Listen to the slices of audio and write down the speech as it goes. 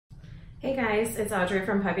Hey guys, it's Audrey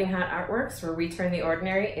from Piping Hot Artworks, where we turn the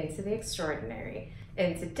ordinary into the extraordinary.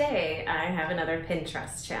 And today I have another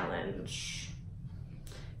Pinterest challenge.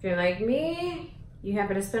 If you're like me, you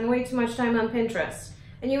happen to spend way too much time on Pinterest,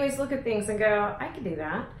 and you always look at things and go, I could do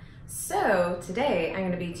that. So today I'm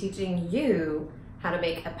going to be teaching you how to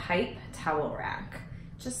make a pipe towel rack,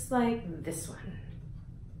 just like this one.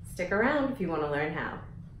 Stick around if you want to learn how.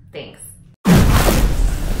 Thanks.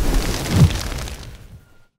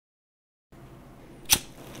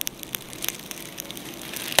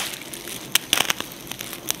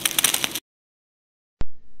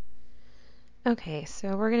 Okay,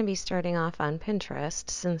 so we're going to be starting off on Pinterest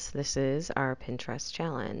since this is our Pinterest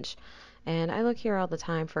challenge. And I look here all the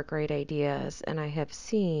time for great ideas, and I have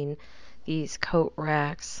seen these coat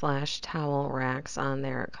racks slash towel racks on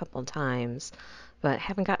there a couple times, but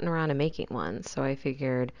haven't gotten around to making one. So I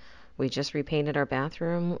figured we just repainted our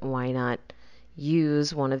bathroom. Why not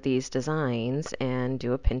use one of these designs and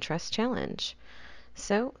do a Pinterest challenge?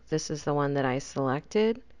 So this is the one that I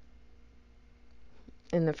selected.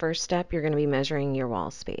 In the first step, you're going to be measuring your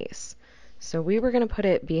wall space. So we were going to put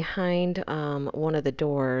it behind one of the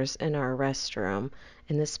doors in our restroom,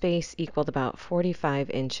 and the space equaled about 45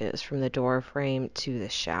 inches from the door frame to the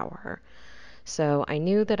shower. So I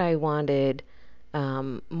knew that I wanted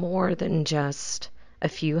more than just a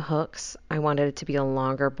few hooks. I wanted it to be a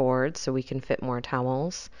longer board so we can fit more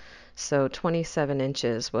towels. So 27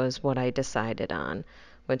 inches was what I decided on,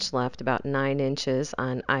 which left about 9 inches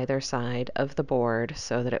on either side of the board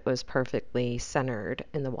so that it was perfectly centered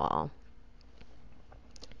in the wall.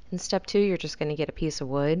 In step 2, you're just going to get a piece of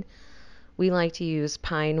wood. We like to use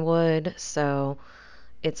pine wood, so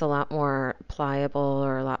it's a lot more pliable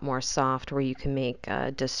or a lot more soft where you can make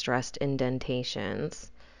distressed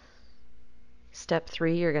indentations. Step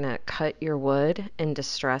 3, you're going to cut your wood and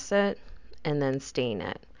distress it and then stain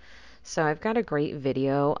it. So I've got a great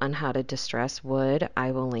video on how to distress wood. I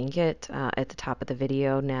will link it at the top of the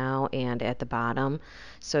video now and at the bottom.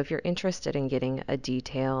 So if you're interested in getting a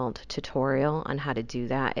detailed tutorial on how to do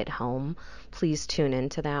that at home, please tune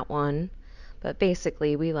into that one. But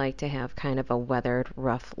basically, we like to have kind of a weathered,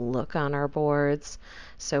 rough look on our boards.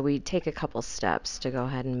 So we take a couple steps to go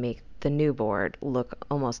ahead and make the new board look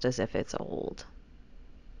almost as if it's old.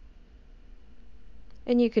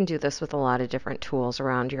 And you can do this with a lot of different tools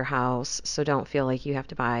around your house, so don't feel like you have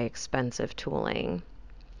to buy expensive tooling.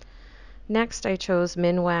 Next, I chose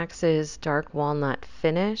Minwax's Dark Walnut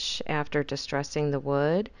Finish after distressing the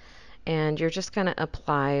wood. And you're just going to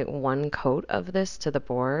apply one coat of this to the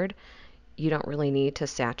board. You don't really need to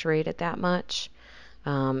saturate it that much.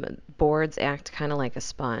 Boards act kind of like a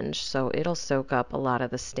sponge, so it'll soak up a lot of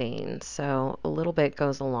the stains. So a little bit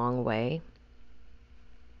goes a long way.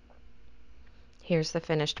 Here's the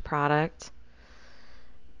finished product,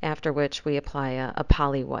 after which we apply a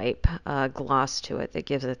poly wipe gloss to it that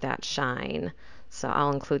gives it that shine. So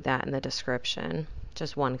I'll include that in the description,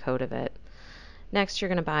 just one coat of it. Next, you're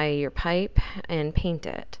going to buy your pipe and paint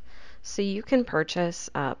it. So you can purchase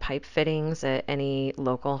pipe fittings at any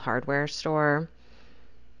local hardware store.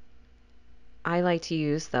 I like to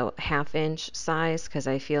use the 1/2 inch size because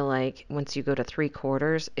I feel like once you go to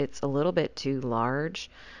 3/4, it's a little bit too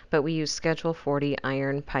large. But we use Schedule 40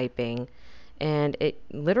 iron piping, and it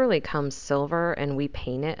literally comes silver, and we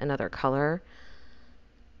paint it another color.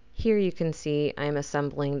 Here you can see I'm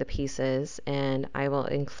assembling the pieces, and I will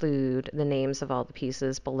include the names of all the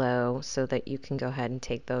pieces below so that you can go ahead and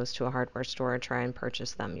take those to a hardware store and try and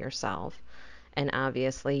purchase them yourself. And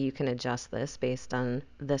obviously you can adjust this based on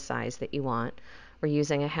the size that you want. We're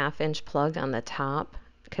using a 1/2 inch plug on the top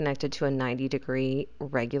connected to a 90-degree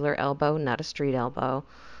regular elbow, not a street elbow,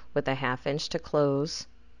 with a 1/2 inch to close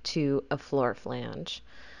to a floor flange.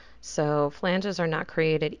 So flanges are not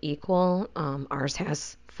created equal. Ours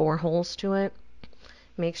has 4 holes to it.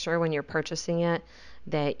 Make sure when you're purchasing it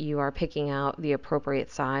that you are picking out the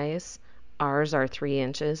appropriate size. Ours are 3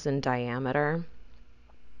 inches in diameter.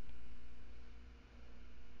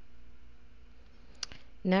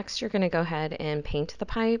 Next, you're going to go ahead and paint the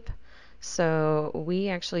pipe. So we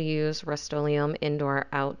actually use Rust-Oleum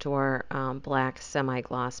Indoor-Outdoor black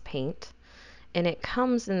semi-gloss paint. And it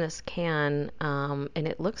comes in this can and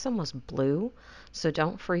it looks almost blue. So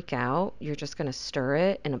don't freak out. You're just going to stir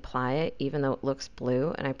it and apply it even though it looks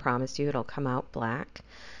blue. And I promise you it'll come out black.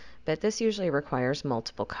 But this usually requires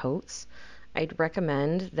multiple coats. I'd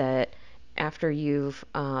recommend that after you've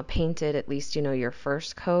painted at least your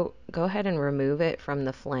first coat, go ahead and remove it from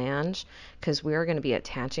the flange because we're going to be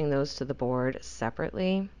attaching those to the board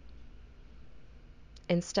separately.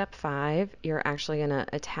 In step 5, you're actually going to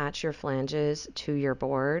attach your flanges to your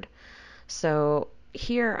board. So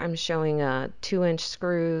here I'm showing 2-inch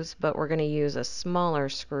screws, but we're going to use a smaller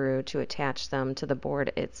screw to attach them to the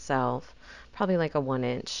board itself, probably like a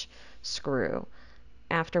 1-inch screw.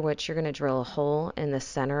 After which you're going to drill a hole in the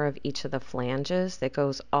center of each of the flanges that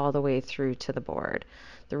goes all the way through to the board.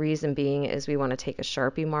 The reason being is we want to take a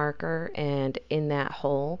Sharpie marker and in that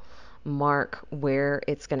hole mark where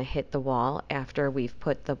it's going to hit the wall after we've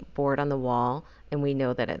put the board on the wall and we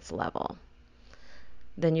know that it's level.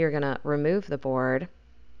 Then you're going to remove the board,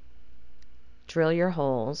 drill your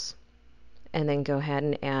holes, and then go ahead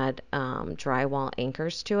and add drywall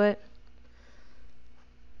anchors to it.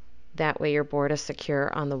 That way your board is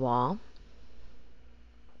secure on the wall.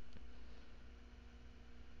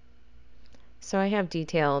 So I have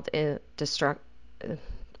detailed instructions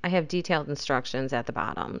at the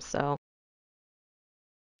bottom. So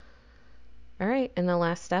all right, and the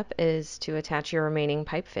last step is to attach your remaining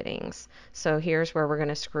pipe fittings. So here's where we're going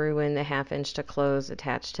to screw in the 1/2 inch to close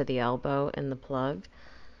attached to the elbow and the plug.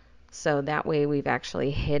 So that way we've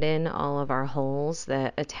actually hidden all of our holes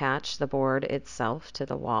that attach the board itself to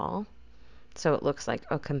the wall. So it looks like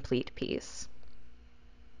a complete piece.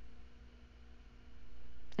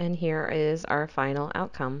 And here is our final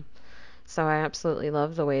outcome. So I absolutely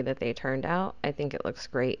love the way that they turned out. I think it looks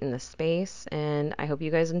great in the space, and I hope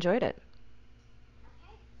you guys enjoyed it.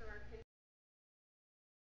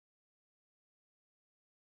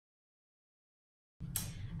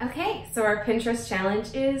 Okay, so our Pinterest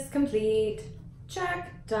challenge is complete.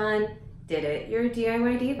 Check, done, did it. You're a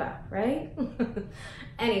DIY diva, right?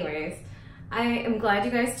 Anyways, I am glad you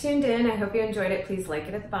guys tuned in. I hope you enjoyed it. Please like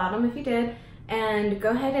it at the bottom if you did. And go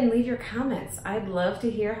ahead and leave your comments. I'd love to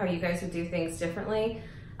hear how you guys would do things differently.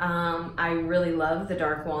 I really love the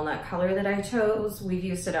dark walnut color that I chose. We've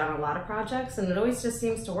used it on a lot of projects and it always just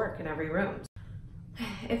seems to work in every room.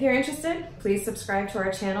 If you're interested, please subscribe to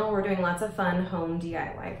our channel. We're doing lots of fun home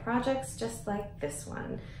DIY projects just like this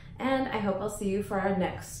one. And I hope I'll see you for our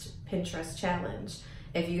next Pinterest challenge.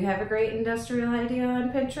 If you have a great industrial idea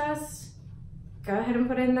on Pinterest, go ahead and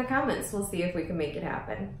put it in the comments. We'll see if we can make it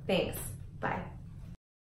happen. Thanks. Bye.